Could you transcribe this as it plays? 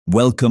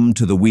Welcome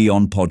to the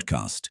WION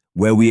podcast,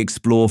 where we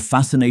explore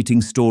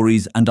fascinating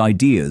stories and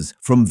ideas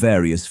from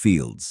various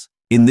fields.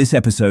 In this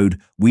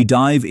episode, we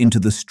dive into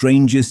the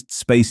strangest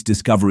space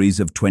discoveries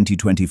of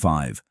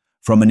 2025,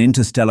 from an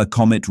interstellar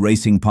comet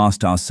racing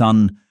past our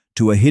sun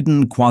to a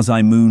hidden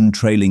quasi-moon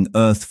trailing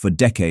Earth for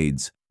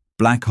decades,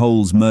 black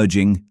holes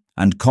merging,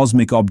 and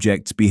cosmic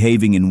objects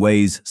behaving in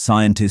ways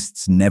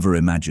scientists never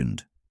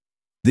imagined.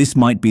 This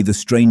might be the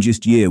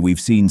strangest year we've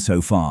seen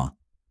so far.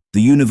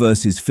 The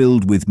universe is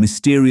filled with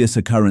mysterious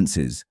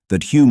occurrences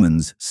that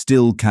humans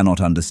still cannot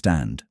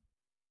understand.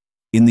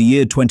 In the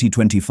year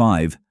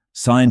 2025,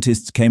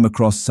 scientists came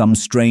across some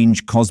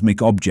strange cosmic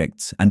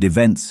objects and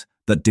events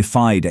that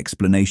defied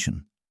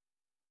explanation.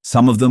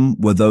 Some of them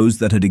were those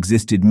that had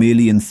existed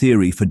merely in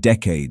theory for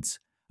decades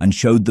and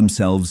showed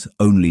themselves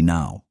only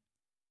now.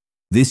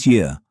 This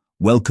year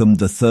welcomed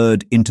the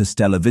third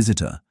interstellar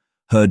visitor,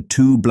 heard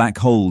two black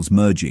holes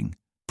merging,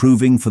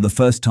 proving for the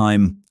first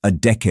time a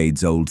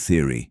decades-old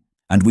theory,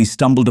 and we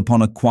stumbled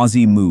upon a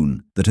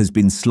quasi-moon that has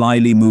been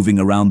slyly moving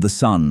around the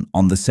sun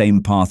on the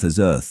same path as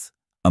Earth,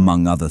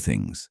 among other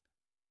things.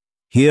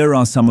 Here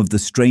are some of the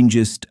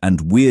strangest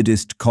and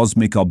weirdest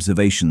cosmic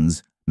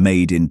observations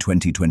made in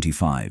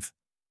 2025.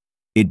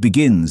 It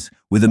begins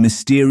with a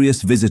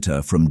mysterious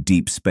visitor from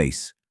deep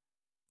space.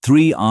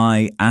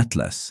 3I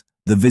Atlas,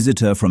 the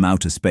visitor from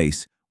outer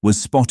space,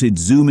 was spotted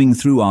zooming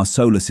through our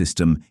solar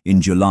system in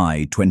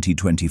July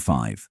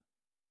 2025.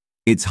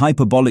 Its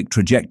hyperbolic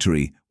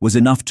trajectory was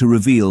enough to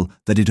reveal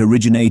that it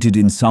originated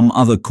in some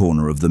other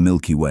corner of the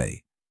Milky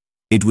Way.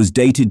 It was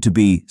dated to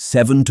be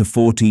 7 to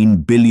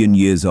 14 billion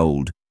years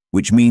old,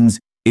 which means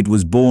it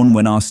was born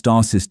when our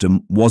star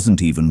system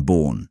wasn't even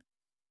born.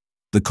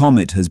 The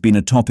comet has been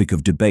a topic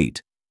of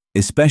debate,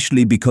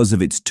 especially because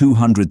of its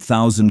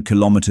 200,000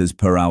 kilometers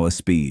per hour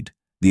speed,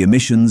 the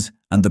emissions,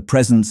 and the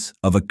presence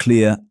of a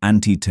clear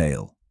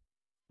anti-tail.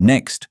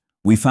 Next,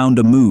 we found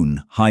a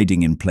moon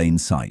hiding in plain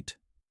sight.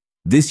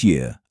 This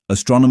year,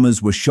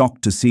 astronomers were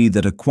shocked to see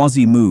that a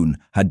quasi-moon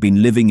had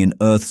been living in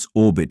Earth's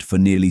orbit for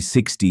nearly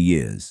 60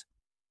 years.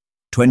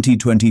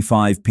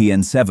 2025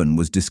 PN7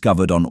 was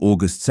discovered on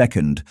August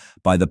 2nd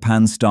by the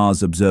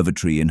Pan-STARRS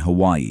Observatory in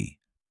Hawaii.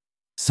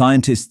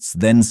 Scientists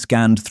then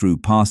scanned through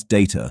past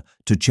data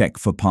to check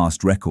for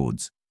past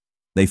records.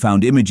 They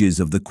found images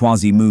of the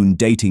quasi-moon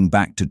dating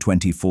back to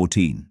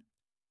 2014.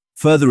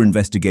 Further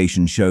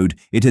investigation showed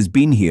it has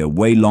been here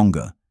way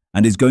longer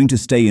and is going to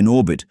stay in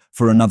orbit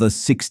for another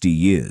 60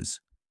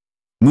 years.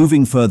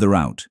 Moving further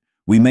out,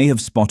 we may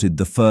have spotted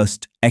the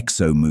first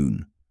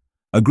exomoon.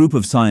 A group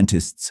of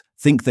scientists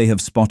think they have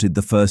spotted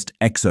the first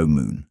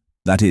exomoon,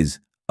 that is,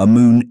 a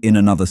moon in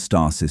another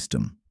star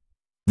system.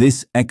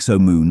 This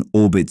exomoon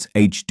orbits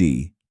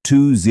HD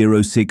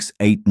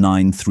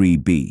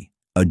 206893b,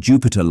 a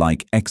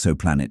Jupiter-like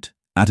exoplanet,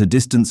 at a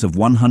distance of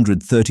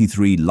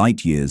 133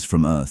 light-years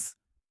from Earth.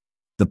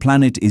 The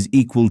planet is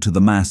equal to the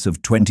mass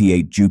of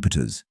 28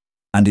 Jupiters,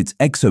 and its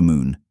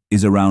exomoon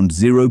is around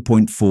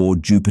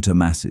 0.4 Jupiter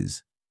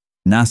masses.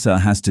 NASA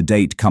has to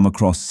date come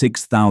across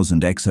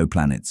 6,000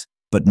 exoplanets,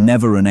 but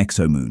never an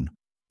exomoon.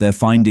 Their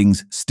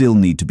findings still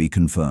need to be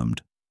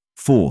confirmed.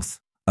 Fourth,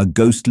 a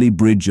ghostly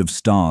bridge of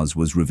stars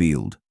was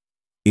revealed.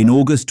 In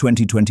August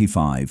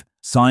 2025,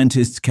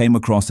 scientists came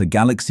across a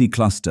galaxy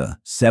cluster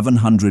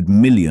 700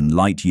 million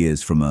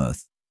light-years from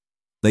Earth.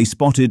 They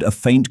spotted a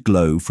faint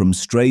glow from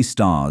stray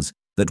stars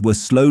that were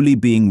slowly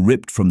being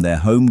ripped from their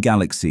home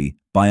galaxy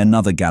by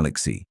another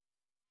galaxy.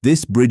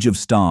 This bridge of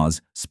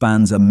stars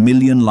spans 1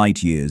 million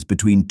light-years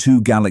between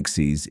two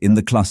galaxies in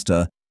the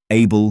cluster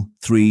Abell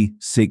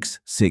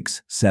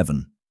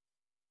 3667.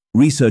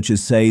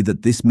 Researchers say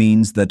that this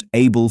means that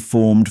Abell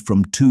formed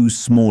from two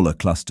smaller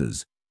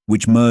clusters,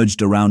 which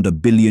merged around 1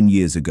 billion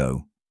years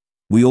ago.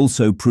 We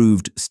also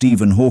proved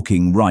Stephen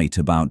Hawking right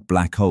about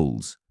black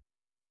holes.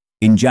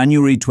 In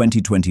January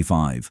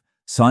 2025,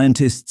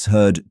 scientists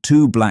heard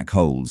two black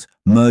holes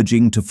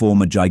merging to form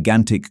a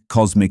gigantic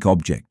cosmic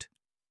object.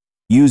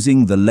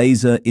 Using the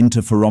Laser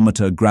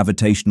Interferometer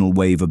Gravitational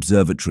Wave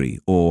Observatory,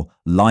 or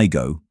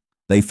LIGO,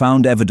 they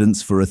found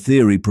evidence for a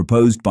theory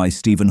proposed by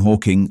Stephen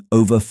Hawking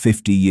over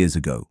 50 years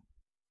ago.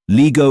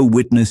 LIGO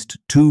witnessed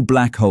two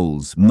black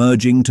holes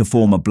merging to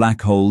form a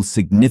black hole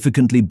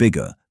significantly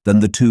bigger than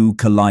the two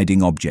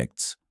colliding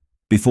objects.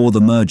 Before the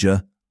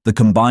merger, the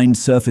combined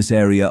surface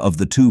area of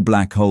the two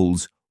black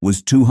holes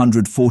was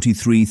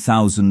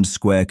 243,000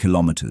 square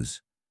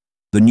kilometers.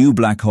 The new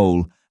black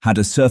hole had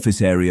a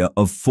surface area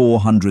of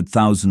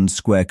 400,000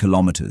 square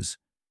kilometers.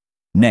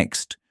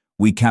 Next,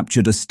 we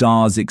captured a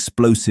star's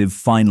explosive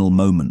final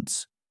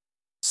moments.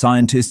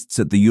 Scientists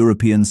at the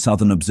European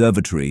Southern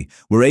Observatory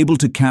were able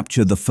to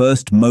capture the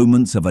first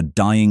moments of a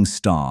dying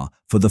star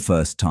for the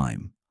first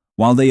time.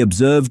 While they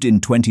observed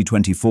in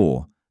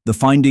 2024, the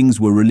findings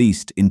were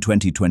released in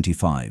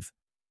 2025.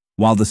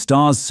 While the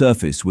star's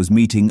surface was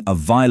meeting a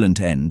violent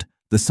end,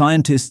 the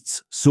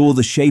scientists saw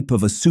the shape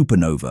of a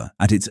supernova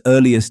at its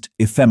earliest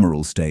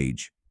ephemeral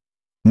stage.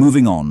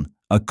 Moving on,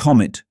 a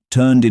comet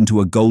turned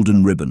into a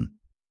golden ribbon.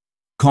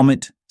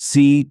 Comet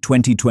C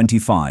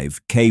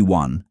 2025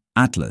 K1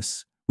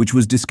 Atlas, which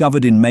was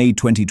discovered in May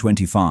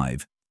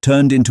 2025,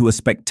 turned into a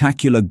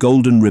spectacular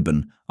golden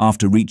ribbon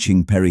after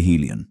reaching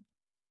perihelion.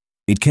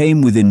 It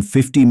came within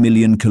 50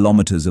 million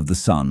kilometers of the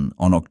Sun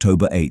on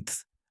October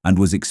 8th and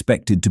was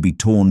expected to be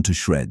torn to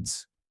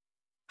shreds.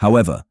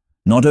 However,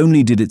 not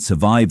only did it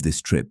survive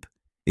this trip,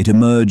 it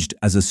emerged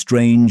as a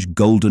strange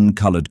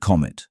golden-colored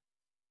comet.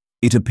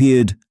 It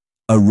appeared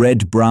a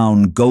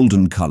red-brown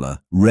golden color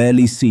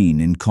rarely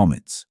seen in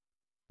comets.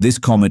 This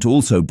comet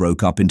also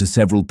broke up into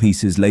several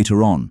pieces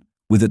later on,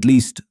 with at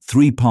least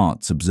 3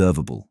 parts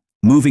observable.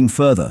 Moving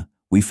further,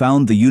 we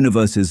found the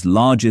universe's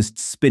largest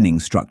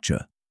spinning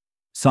structure.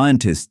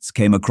 Scientists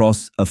came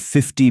across a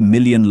 50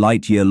 million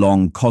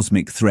light-year-long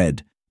cosmic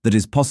thread that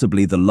is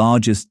possibly the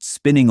largest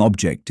spinning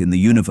object in the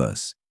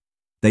universe.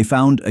 They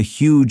found a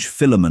huge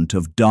filament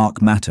of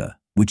dark matter,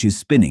 which is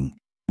spinning,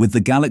 with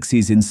the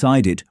galaxies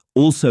inside it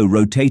also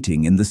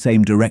rotating in the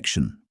same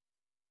direction.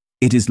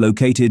 It is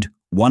located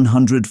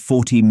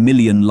 140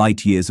 million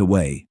light-years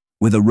away,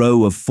 with a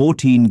row of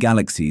 14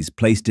 galaxies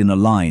placed in a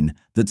line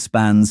that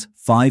spans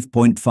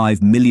 5.5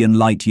 million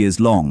light-years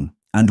long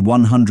and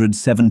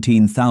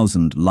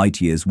 117,000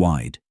 light-years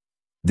wide.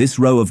 This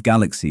row of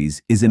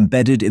galaxies is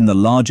embedded in the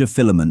larger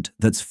filament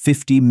that's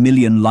 50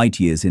 million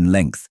light-years in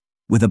length,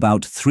 with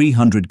about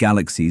 300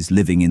 galaxies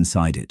living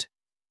inside it.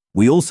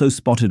 We also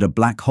spotted a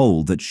black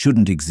hole that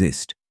shouldn't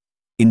exist.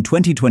 In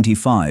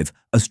 2025,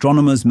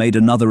 astronomers made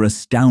another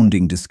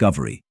astounding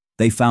discovery.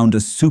 They found a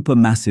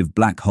supermassive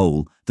black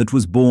hole that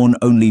was born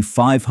only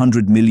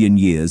 500 million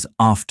years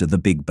after the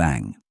Big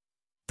Bang.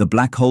 The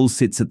black hole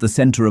sits at the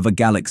center of a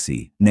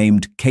galaxy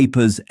named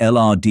Kuiper's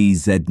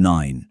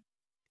LRD-Z9.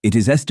 It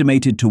is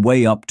estimated to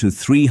weigh up to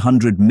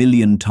 300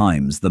 million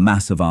times the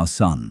mass of our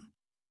Sun.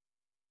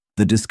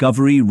 The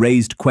discovery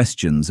raised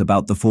questions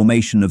about the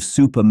formation of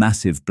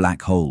supermassive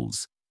black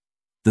holes.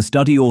 The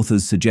study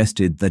authors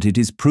suggested that it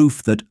is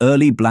proof that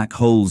early black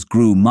holes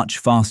grew much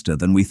faster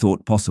than we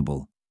thought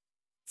possible.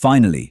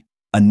 Finally,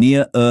 a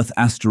near-Earth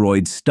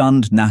asteroid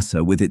stunned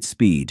NASA with its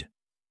speed.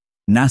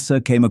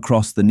 NASA came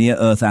across the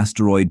near-Earth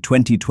asteroid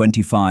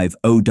 2025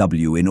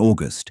 OW in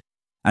August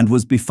and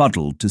was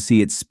befuddled to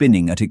see it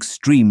spinning at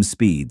extreme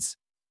speeds.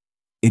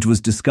 It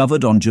was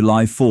discovered on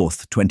July 4,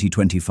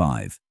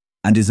 2025,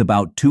 and is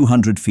about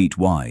 200 feet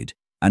wide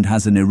and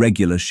has an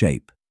irregular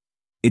shape.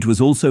 It was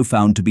also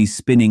found to be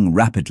spinning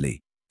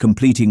rapidly,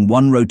 completing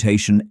one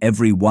rotation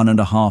every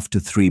 1.5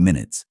 to 3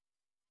 minutes.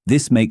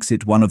 This makes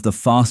it one of the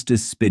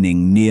fastest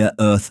spinning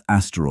near-Earth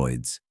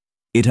asteroids.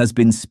 It has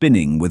been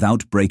spinning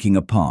without breaking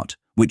apart,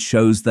 which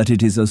shows that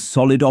it is a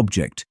solid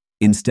object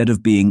instead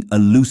of being a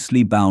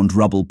loosely bound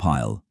rubble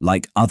pile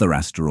like other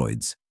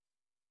asteroids.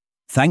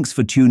 Thanks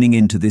for tuning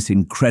in to this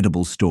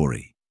incredible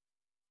story.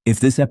 If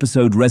this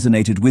episode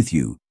resonated with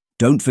you,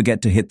 don't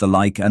forget to hit the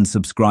like and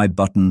subscribe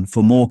button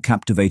for more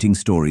captivating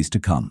stories to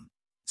come.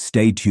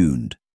 Stay tuned.